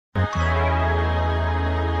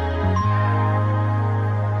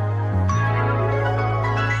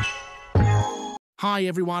Hi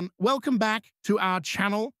everyone, welcome back to our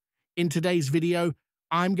channel. In today's video,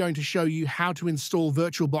 I'm going to show you how to install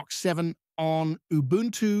VirtualBox 7 on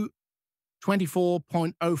Ubuntu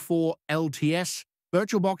 24.04 LTS.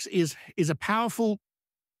 VirtualBox is a powerful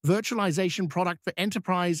virtualization product for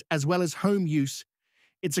enterprise as well as home use.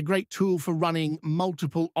 It's a great tool for running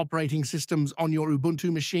multiple operating systems on your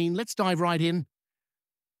Ubuntu machine. Let's dive right in.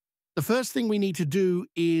 The first thing we need to do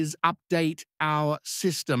is update our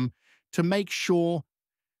system to make sure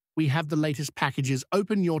we have the latest packages.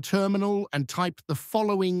 Open your terminal and type the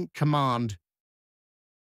following command.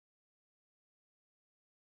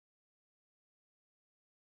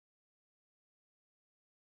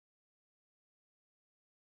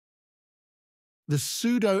 The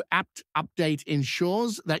sudo apt update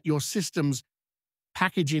ensures that your system's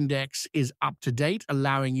package index is up to date,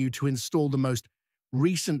 allowing you to install the most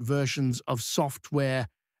recent versions of software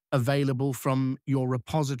available from your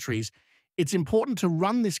repositories. It's important to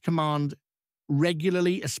run this command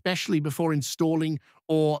regularly, especially before installing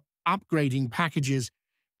or upgrading packages,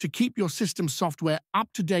 to keep your system software up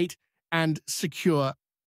to date and secure.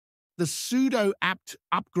 The sudo apt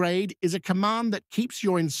upgrade is a command that keeps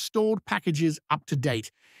your installed packages up to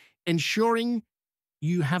date, ensuring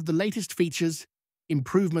you have the latest features,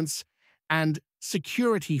 improvements, and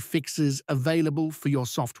security fixes available for your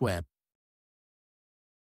software.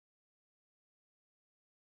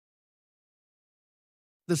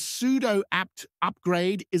 The sudo apt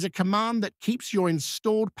upgrade is a command that keeps your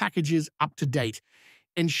installed packages up to date,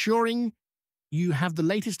 ensuring you have the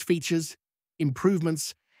latest features,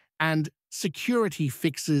 improvements, and security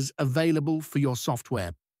fixes available for your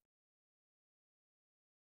software.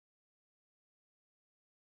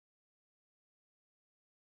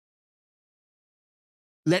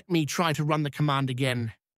 Let me try to run the command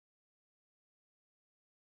again.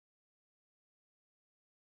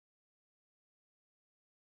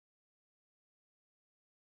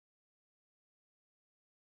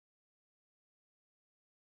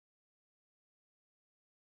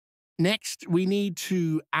 Next, we need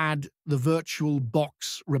to add the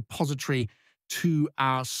VirtualBox repository to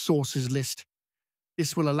our sources list.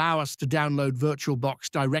 This will allow us to download VirtualBox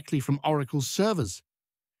directly from Oracle's servers.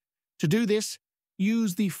 To do this,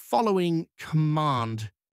 use the following command.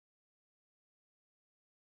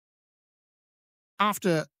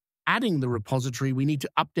 After adding the repository, we need to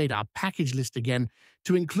update our package list again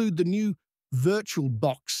to include the new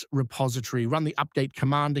VirtualBox repository. Run the update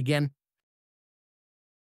command again.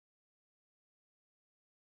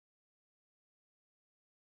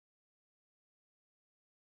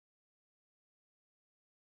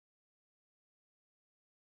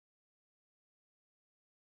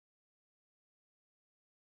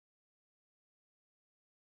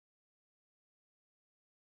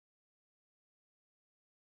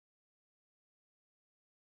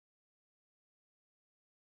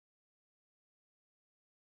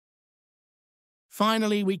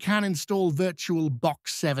 Finally, we can install VirtualBox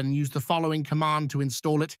 7. Use the following command to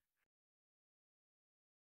install it.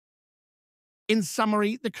 In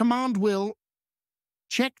summary, the command will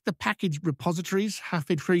check the package repositories, have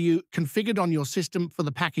it for you configured on your system for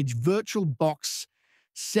the package VirtualBox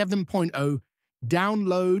 7.0,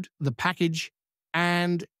 download the package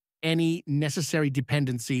and any necessary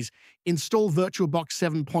dependencies. Install VirtualBox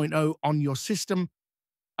 7.0 on your system,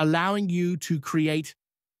 allowing you to create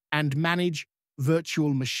and manage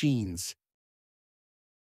virtual machines.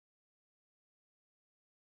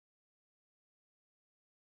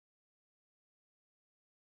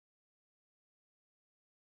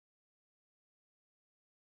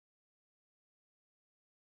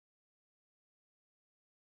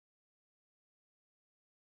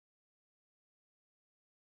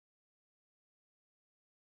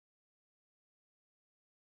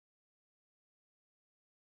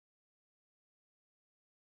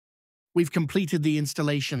 We've completed the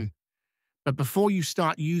installation, but before you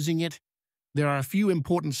start using it, there are a few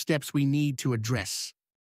important steps we need to address.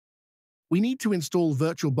 We need to install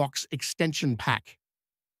VirtualBox Extension Pack.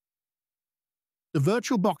 The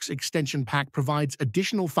VirtualBox Extension Pack provides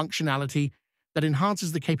additional functionality that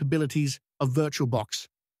enhances the capabilities of VirtualBox.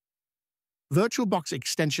 VirtualBox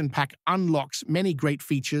Extension Pack unlocks many great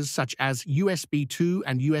features such as USB 2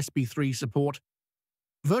 and USB 3 support,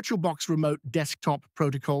 VirtualBox Remote Desktop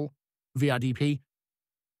Protocol, VRDP,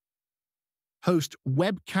 host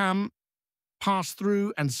webcam,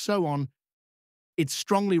 pass-through, and so on. It's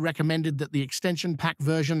strongly recommended that the extension pack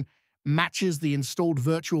version matches the installed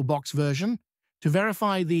VirtualBox version. To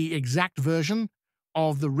verify the exact version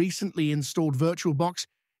of the recently installed VirtualBox,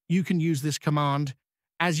 you can use this command.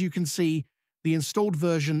 As you can see, the installed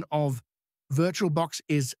version of VirtualBox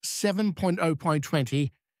is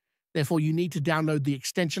 7.0.20. Therefore, you need to download the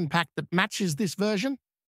extension pack that matches this version.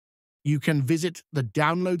 You can visit the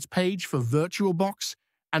downloads page for VirtualBox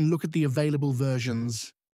and look at the available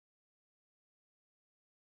versions.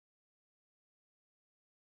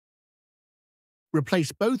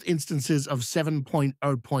 Replace both instances of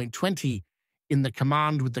 7.0.20 in the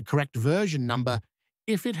command with the correct version number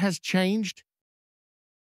if it has changed.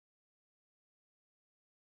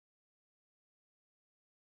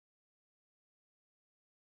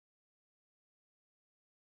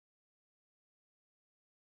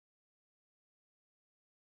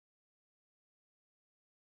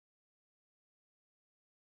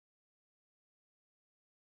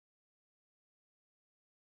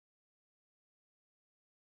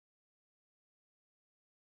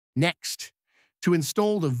 Next, to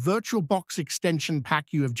install the VirtualBox extension pack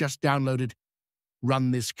you have just downloaded,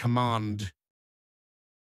 run this command.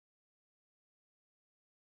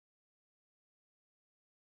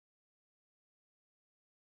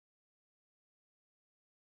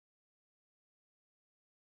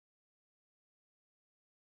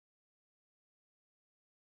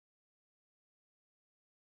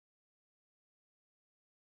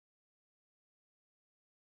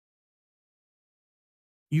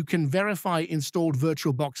 You can verify installed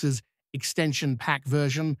VirtualBox's extension pack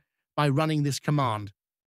version by running this command.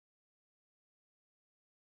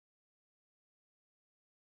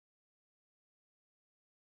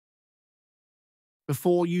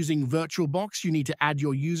 Before using VirtualBox, you need to add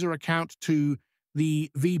your user account to the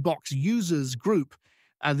vbox users group.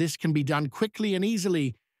 This can be done quickly and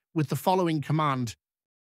easily with the following command.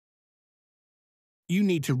 You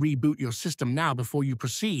need to reboot your system now before you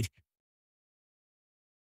proceed.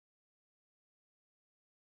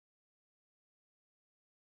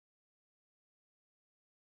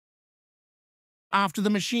 After the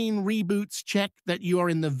machine reboots, check that you are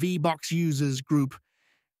in the vbox users group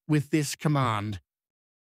with this command.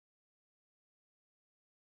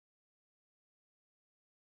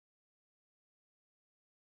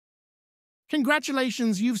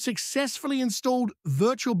 Congratulations, you've successfully installed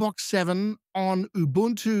VirtualBox 7 on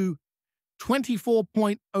Ubuntu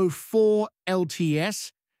 24.04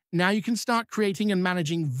 LTS. Now you can start creating and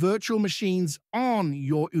managing virtual machines on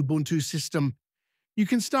your Ubuntu system. You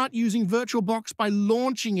can start using VirtualBox by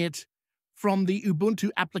launching it from the Ubuntu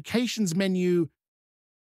Applications menu.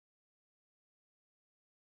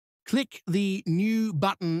 Click the New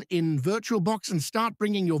button in VirtualBox and start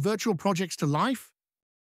bringing your virtual projects to life.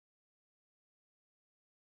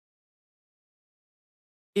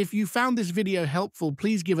 If you found this video helpful,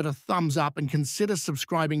 please give it a thumbs up and consider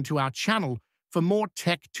subscribing to our channel for more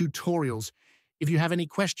tech tutorials. If you have any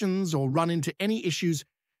questions or run into any issues,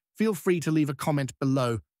 feel free to leave a comment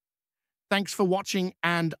below. Thanks for watching,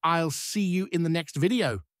 and I'll see you in the next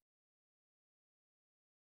video.